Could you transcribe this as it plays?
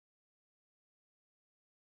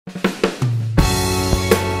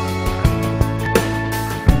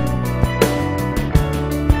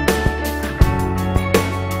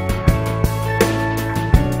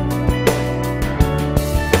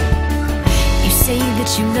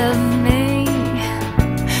that you love me,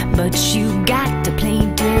 but you got to play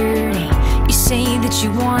dirty. You say that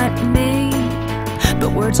you want me,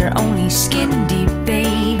 but words are only skin deep,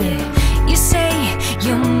 baby. You say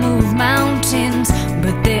you'll move mountains,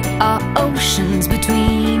 but there are oceans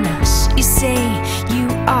between us. You say you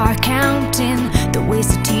are counting the ways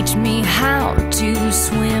to teach me how to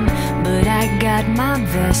swim, but I got my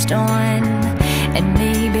vest on, and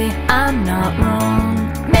maybe I'm not wrong.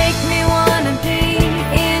 Make me wanna be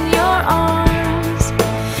in your arms.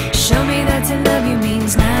 Show me that to love you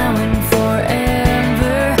means now and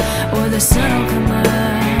forever, or the sun will come up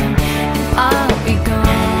and I'll be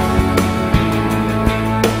gone.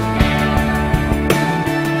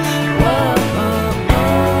 Whoa, whoa,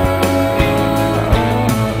 whoa.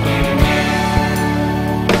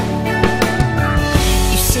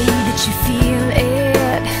 You say that you feel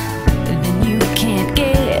it, then you can't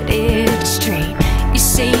get it straight. You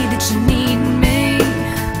say that you need me,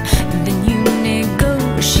 then you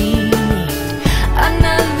negotiate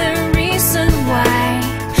another reason why.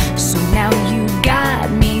 So now you got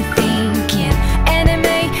me thinking, and it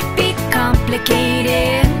may be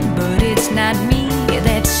complicated, but it's not me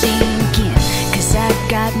that's sinking, 'cause I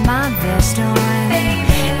got my vest on,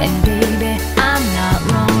 and baby, I'm not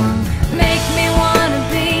wrong. Make me wanna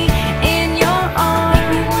be in your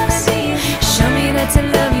arms. Show me that to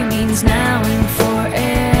love you means now and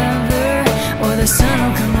forever, or the sun